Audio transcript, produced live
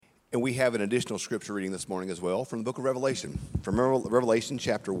And we have an additional scripture reading this morning as well from the book of Revelation, from Revelation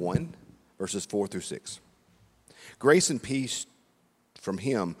chapter 1, verses 4 through 6. Grace and peace from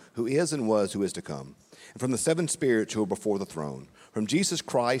him who is and was, who is to come, and from the seven spirits who are before the throne, from Jesus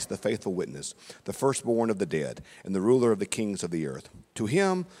Christ, the faithful witness, the firstborn of the dead, and the ruler of the kings of the earth. To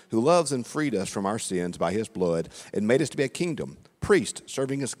him who loves and freed us from our sins by his blood, and made us to be a kingdom, priest,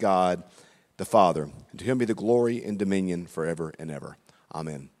 serving us God the Father. And to him be the glory and dominion forever and ever.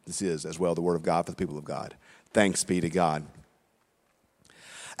 Amen. This is, as well, the word of God for the people of God. Thanks be to God.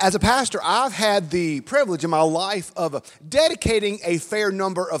 As a pastor, I've had the privilege in my life of dedicating a fair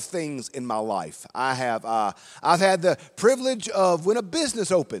number of things in my life. I've had the privilege of, when a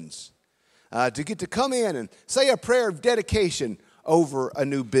business opens, to get to come in and say a prayer of dedication over a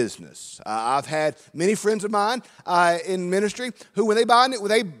new business. I've had many friends of mine in ministry who, when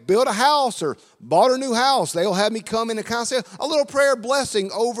they build a house or bought a new house, they'll have me come in and kind of say a little prayer of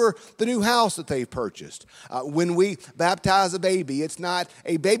blessing over the new house that they've purchased. When we baptize a baby, it's not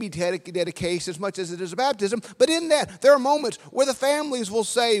a baby dedication as much as it is a baptism, but in that, there are moments where the families will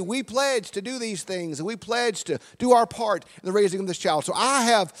say, we pledge to do these things, and we pledge to do our part in the raising of this child. So I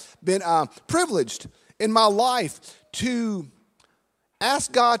have been privileged in my life to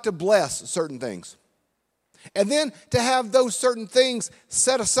ask God to bless certain things. And then to have those certain things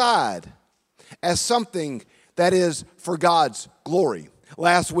set aside as something that is for God's glory.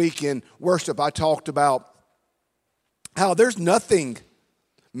 Last week in worship, I talked about how there's nothing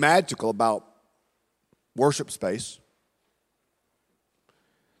magical about worship space.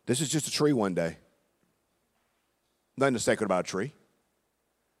 This is just a tree one day. Nothing sacred about a tree.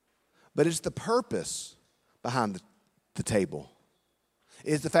 But it's the purpose behind the table.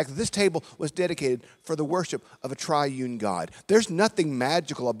 Is the fact that this table was dedicated for the worship of a triune God. There's nothing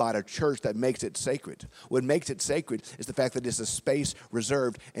magical about a church that makes it sacred. What makes it sacred is the fact that it's a space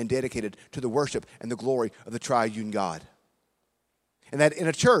reserved and dedicated to the worship and the glory of the triune God. And that in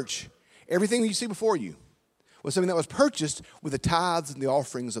a church, everything that you see before you was something that was purchased with the tithes and the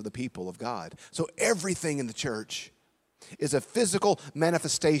offerings of the people of God. So everything in the church is a physical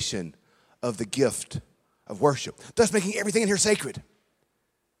manifestation of the gift of worship, thus making everything in here sacred.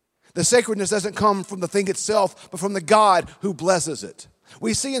 The sacredness doesn't come from the thing itself, but from the God who blesses it.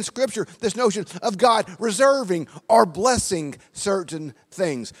 We see in Scripture this notion of God reserving or blessing certain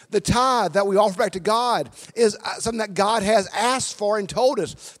things. The tithe that we offer back to God is something that God has asked for and told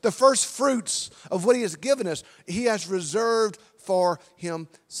us. The first fruits of what He has given us, He has reserved for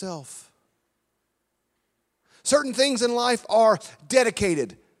Himself. Certain things in life are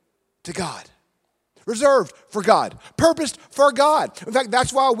dedicated to God. Reserved for God. Purposed for God. In fact,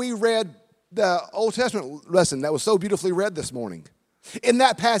 that's why we read the Old Testament lesson that was so beautifully read this morning. In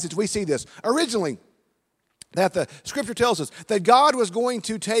that passage, we see this. Originally, that the Scripture tells us that God was going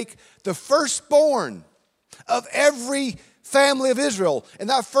to take the firstborn of every family of Israel, and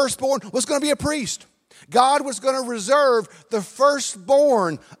that firstborn was going to be a priest. God was going to reserve the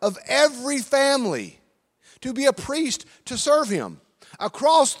firstborn of every family to be a priest to serve Him.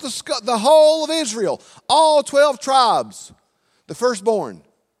 Across the whole of Israel, all 12 tribes, the firstborn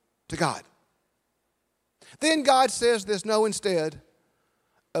to God. Then God says this, no, instead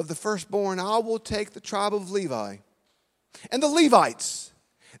of the firstborn, I will take the tribe of Levi. And the Levites,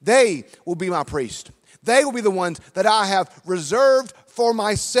 they will be my priest. They will be the ones that I have reserved for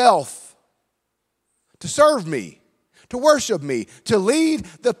myself to serve me, to worship me, to lead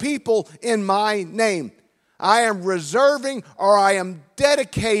the people in my name. I am reserving or I am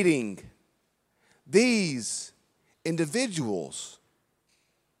dedicating these individuals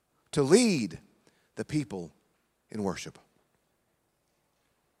to lead the people in worship.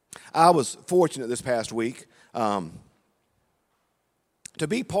 I was fortunate this past week to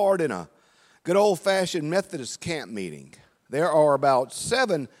be part in a good old-fashioned Methodist camp meeting. There are about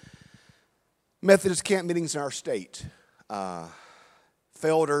 7 Methodist camp meetings in our state.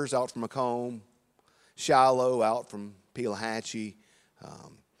 Felders out from Macomb, Shiloh out from Pelahatchie.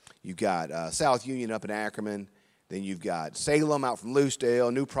 You've got South Union up in Ackerman. Then you've got Salem out from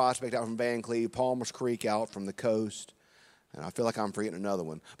Loosedale, New Prospect out from Van Cleve, Palmer's Creek out from the coast. And I feel like I'm forgetting another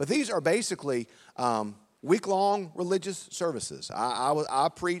one. But these are basically week-long religious services. I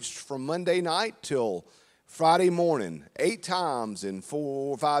preached from Monday night till Friday morning, 8 times in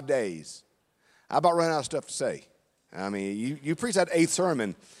 4 or 5 days. I about ran out of stuff to say. I mean, you preach that 8th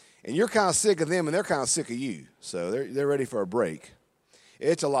sermon, and you're kind of sick of them, and they're kind of sick of you. So they're ready for a break.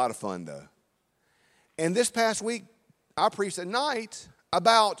 It's a lot of fun, though. And this past week, I preached at night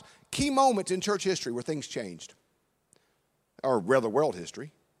about key moments in church history where things changed, or rather world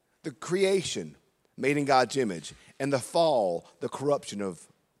history. The creation made in God's image, and the fall, the corruption of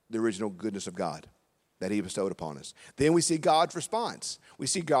the original goodness of God that he bestowed upon us. Then we see God's response. We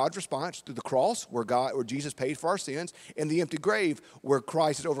see God's response through the cross where Jesus paid for our sins, and the empty grave where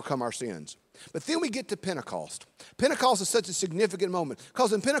Christ has overcome our sins. But then we get to Pentecost. Pentecost is such a significant moment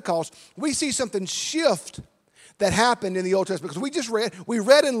because in Pentecost we see something shift that happened in the Old Testament. Because we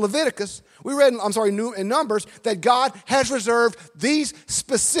read in Leviticus, in Numbers, that God has reserved these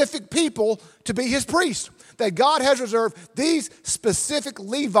specific people to be his priests. That God has reserved these specific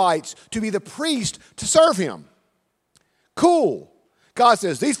Levites to be the priest to serve him. Cool. God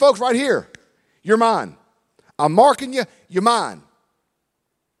says, these folks right here, you're mine. I'm marking you, you're mine.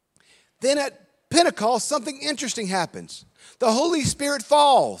 Then at Pentecost, something interesting happens. The Holy Spirit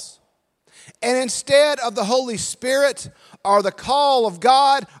falls. And instead of the Holy Spirit or the call of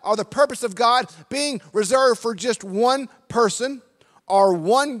God or the purpose of God being reserved for just one person or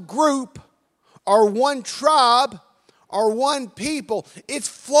one group or one tribe or one people, it's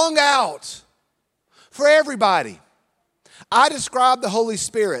flung out for everybody. I describe the Holy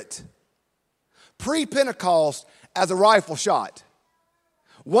Spirit pre-Pentecost as a rifle shot.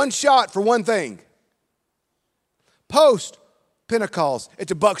 One shot for one thing. Post-Pentecost,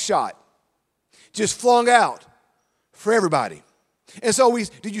 it's a buckshot. Just flung out for everybody. And so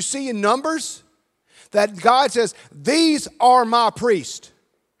did you see in Numbers that God says, these are my priests.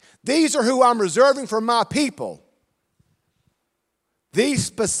 These are who I'm reserving for my people. These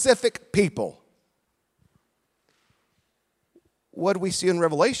specific people. What do we see in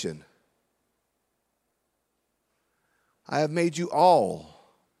Revelation? I have made you all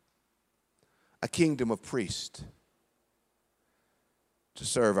a kingdom of priests to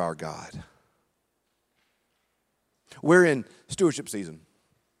serve our God. We're in stewardship season.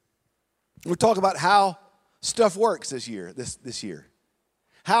 We'll talk about how stuff works this year.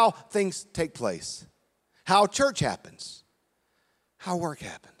 How things take place. How church happens. How work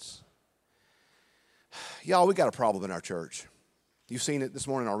happens. Y'all, we got a problem in our church. You've seen it this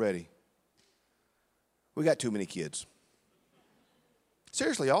morning already. We got too many kids.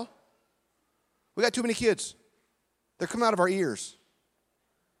 Seriously, y'all. We got too many kids. They're coming out of our ears.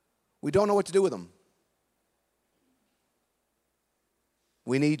 We don't know what to do with them.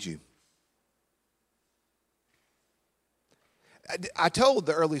 We need you. I told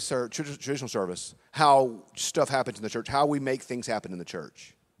the early traditional service how stuff happens in the church, how we make things happen in the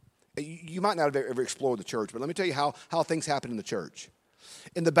church. You might not have ever explored the church, but let me tell you how things happen in the church.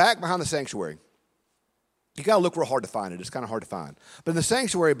 In the back behind the sanctuary, you got to look real hard to find it. It's kind of hard to find. But in the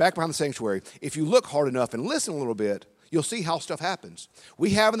sanctuary, back behind the sanctuary, if you look hard enough and listen a little bit, you'll see how stuff happens.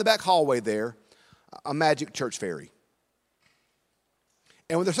 We have in the back hallway there a magic church fairy.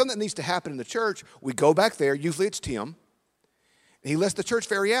 And when there's something that needs to happen in the church, we go back there. Usually it's Tim. And he lets the church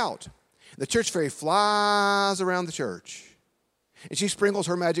fairy out. The church fairy flies around the church. And she sprinkles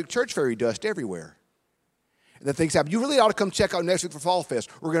her magic church fairy dust everywhere. And then things happen. You really ought to come check out next week for Fall Fest.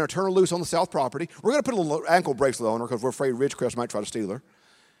 We're going to turn her loose on the south property. We're going to put a little ankle bracelet on her because we're afraid Ridgecrest might try to steal her.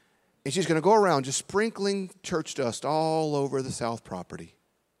 And she's going to go around just sprinkling church dust all over the south property.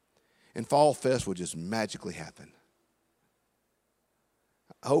 And Fall Fest will just magically happen.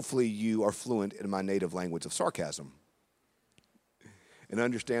 Hopefully you are fluent in my native language of sarcasm and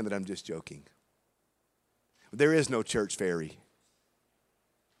understand that I'm just joking. There is no church fairy.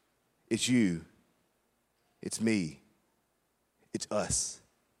 It's you. It's me. It's us.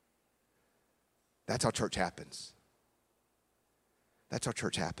 That's how church happens. That's how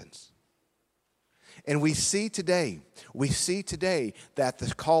church happens. And we see today that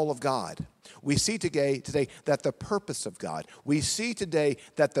the call of God, we see today that the purpose of God, we see today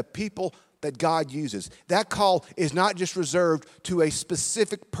that the people that God uses, that call is not just reserved to a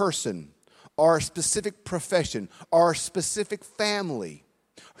specific person or a specific profession or a specific family,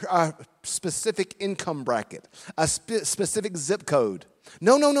 a specific income bracket, a specific zip code.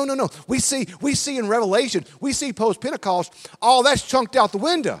 No. We see in Revelation, we see post-Pentecost, all that's chunked out the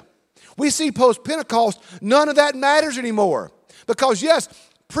window. We see post-Pentecost, none of that matters anymore. Because yes,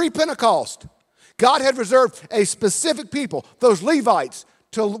 pre-Pentecost, God had reserved a specific people, those Levites,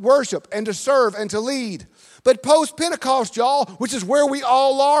 to worship and to serve and to lead. But post-Pentecost, y'all, which is where we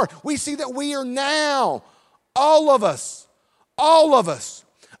all are, we see that we are now, all of us,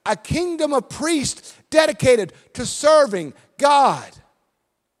 a kingdom of priests dedicated to serving God.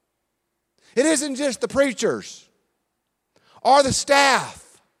 It isn't just the preachers or the staff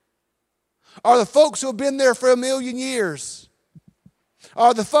or the folks who have been there for 1,000,000 years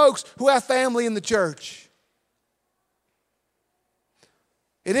or the folks who have family in the church.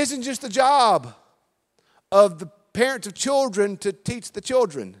 It isn't just the job of the parents of children to teach the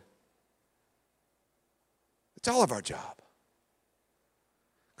children. It's all of our job.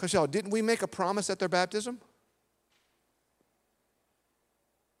 Because y'all, didn't we make a promise at their baptism?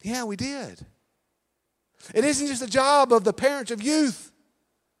 Yeah, we did. It isn't just the job of the parents of youth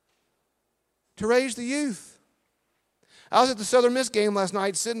to raise the youth. I was at the Southern Miss game last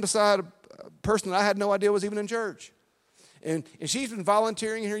night sitting beside a person that I had no idea was even in church. And she's been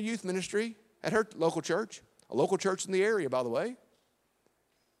volunteering in her youth ministry at her local church, a local church in the area, by the way.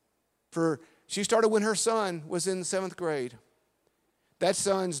 She started when her son was in the 7th grade. That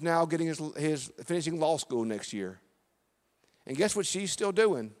son's now getting his finishing law school next year. And guess what she's still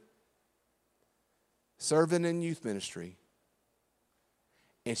doing? Serving in youth ministry.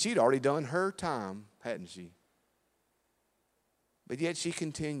 And she'd already done her time, hadn't she? But yet she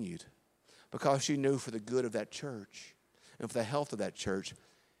continued because she knew for the good of that church and for the health of that church,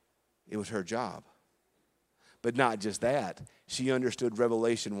 it was her job. But not just that. She understood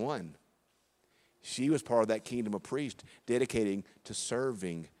Revelation 1. She was part of that kingdom of priests dedicating to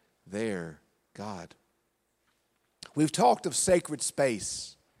serving their God. We've talked of sacred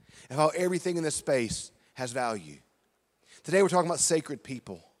space and how everything in this space has value. Today we're talking about sacred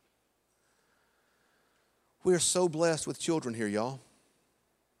people. We are so blessed with children here, y'all.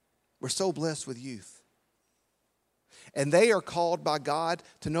 We're so blessed with youth. And they are called by God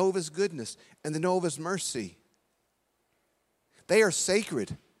to know of His goodness and to know of His mercy. They are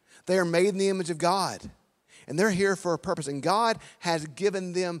sacred. They are made in the image of God. And they're here for a purpose. And God has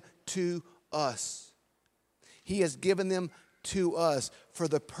given them to us. He has given them to us for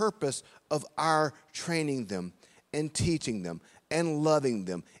the purpose of our training them and teaching them and loving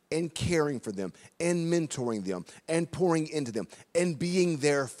them and caring for them and mentoring them and pouring into them and being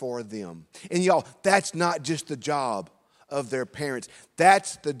there for them. And y'all, that's not just the job of their parents.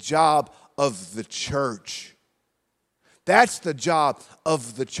 That's the job of the church. That's the job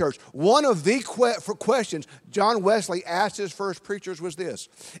of the church. One of the questions John Wesley asked his first preachers was this,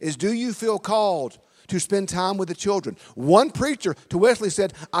 is do you feel called to spend time with the children? One preacher to Wesley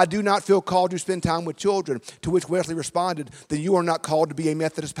said, I do not feel called to spend time with children. To which Wesley responded, then you are not called to be a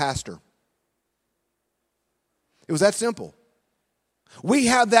Methodist pastor. It was that simple. We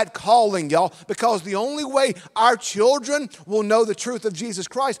have that calling, y'all, because the only way our children will know the truth of Jesus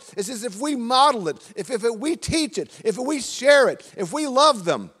Christ is if we model it, if we teach it, if we share it, if we love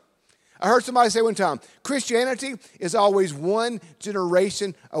them. I heard somebody say one time, Christianity is always one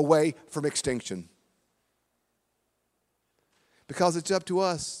generation away from extinction. Because it's up to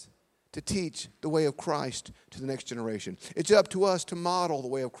us to teach the way of Christ to the next generation. It's up to us to model the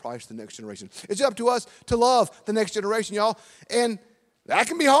way of Christ to the next generation. It's up to us to love the next generation, y'all. And that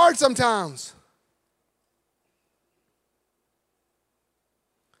can be hard sometimes.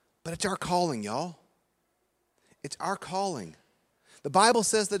 But it's our calling, y'all. It's our calling. The Bible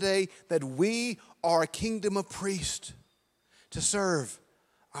says today that we are a kingdom of priests to serve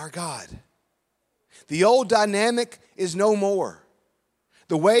our God. The old dynamic is no more.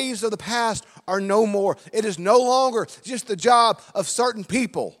 The ways of the past are no more. It is no longer just the job of certain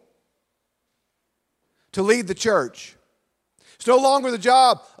people to lead the church. It's no longer the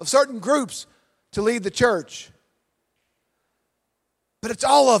job of certain groups to lead the church. But it's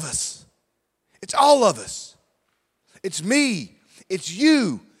all of us. It's all of us. It's me. It's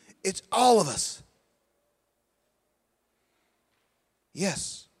you. It's all of us.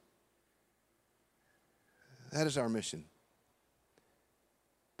 Yes. That is our mission.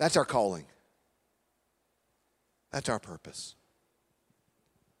 That's our calling. That's our purpose.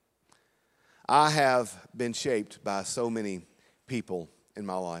 I have been shaped by so many people in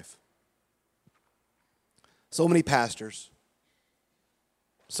my life. So many pastors.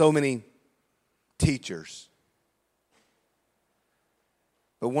 So many teachers.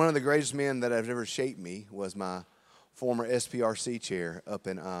 But one of the greatest men that have ever shaped me was my former SPRC chair up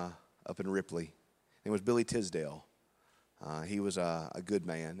in Ripley. It was Billy Tisdale. He was a good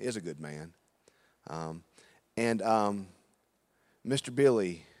man, is a good man. Mr.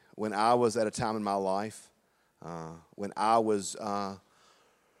 Billy, when I was at a time in my life, when I was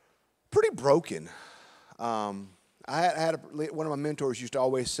pretty broken, I had one of my mentors used to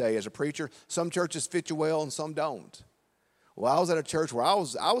always say, as a preacher, some churches fit you well and some don't. Well, I was at a church where I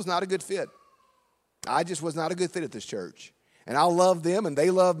was not a good fit. I just was not a good fit at this church. And I loved them and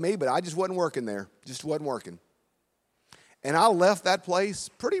they loved me, but I just wasn't working there. Just wasn't working. And I left that place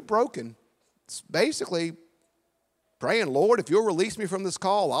pretty broken. It's basically praying, Lord, if you'll release me from this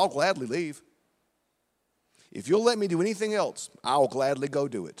call, I'll gladly leave. If you'll let me do anything else, I'll gladly go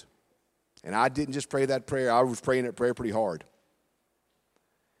do it. And I didn't just pray that prayer. I was praying that prayer pretty hard.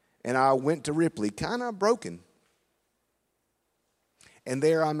 And I went to Ripley kind of broken. And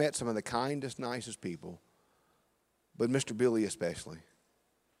there I met some of the kindest, nicest people, but Mr. Billy especially.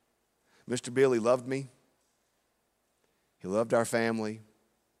 Mr. Billy loved me. He loved our family.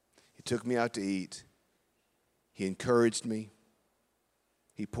 He took me out to eat. He encouraged me.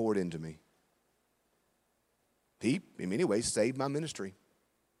 He poured into me. He, in many ways, saved my ministry.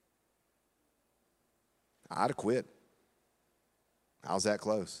 I'd have quit. I was that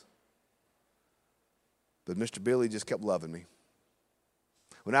close. But Mr. Billy just kept loving me.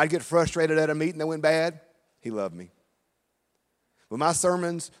 When I'd get frustrated at a meeting that went bad, he loved me. When my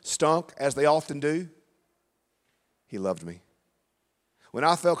sermons stunk, as they often do, he loved me. When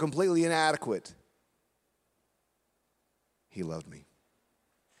I felt completely inadequate, he loved me.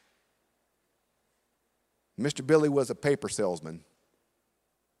 Mr. Billy was a paper salesman.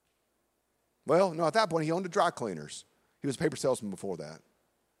 Well, no, at that point he owned a dry cleaners. He was a paper salesman before that.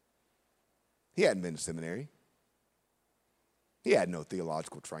 He hadn't been to seminary. He had no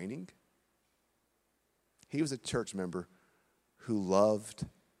theological training. He was a church member who loved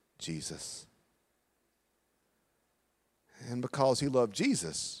Jesus. And because he loved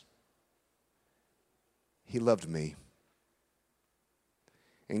Jesus, he loved me.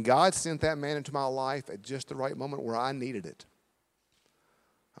 And God sent that man into my life at just the right moment where I needed it.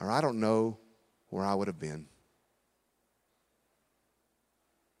 Or I don't know where I would have been.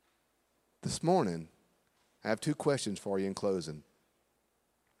 This morning, I have two questions for you in closing.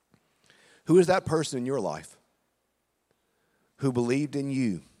 Who is that person in your life who believed in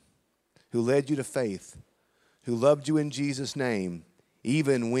you, who led you to faith, who loved you in Jesus' name,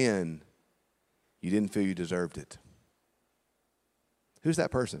 even when you didn't feel you deserved it? Who's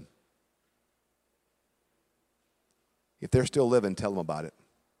that person? If they're still living, tell them about it.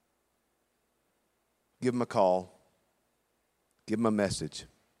 Give them a call. Give them a message.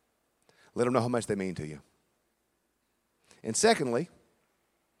 Let them know how much they mean to you. And secondly,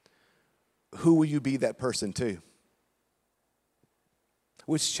 who will you be that person to?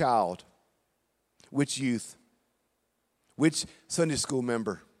 Which child? Which youth? Which Sunday school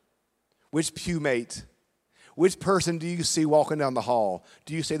member? Which pew mate? Which person do you see walking down the hall?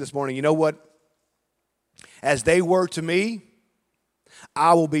 Do you say this morning, you know what? As they were to me,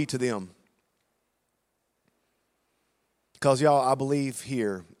 I will be to them. Because, y'all, I believe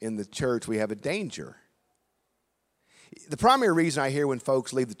here in the church we have a danger. The primary reason I hear when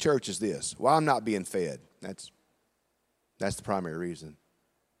folks leave the church is this: well, I'm not being fed. That's the primary reason.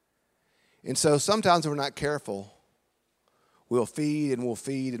 And so sometimes if we're not careful, we'll feed and we'll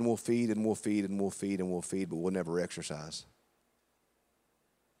feed and we'll feed and we'll feed and we'll feed and we'll feed, but we'll never exercise.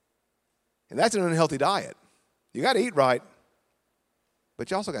 And that's an unhealthy diet. You got to eat right,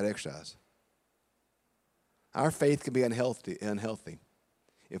 but you also got to exercise. Our faith can be unhealthy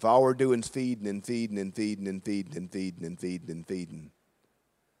if all we're doing is feeding and feeding and feeding and feeding and feeding and feeding and feeding,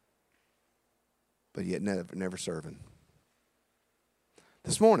 but yet never serving.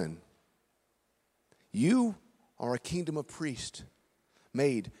 This morning, you are a kingdom of priests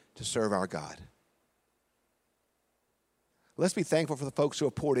made to serve our God. Let's be thankful for the folks who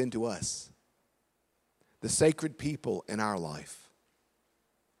have poured into us, the sacred people in our life.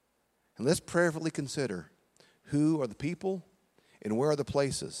 And let's prayerfully consider who are the people and where are the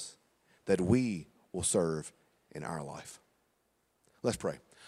places that we will serve in our life. Let's pray.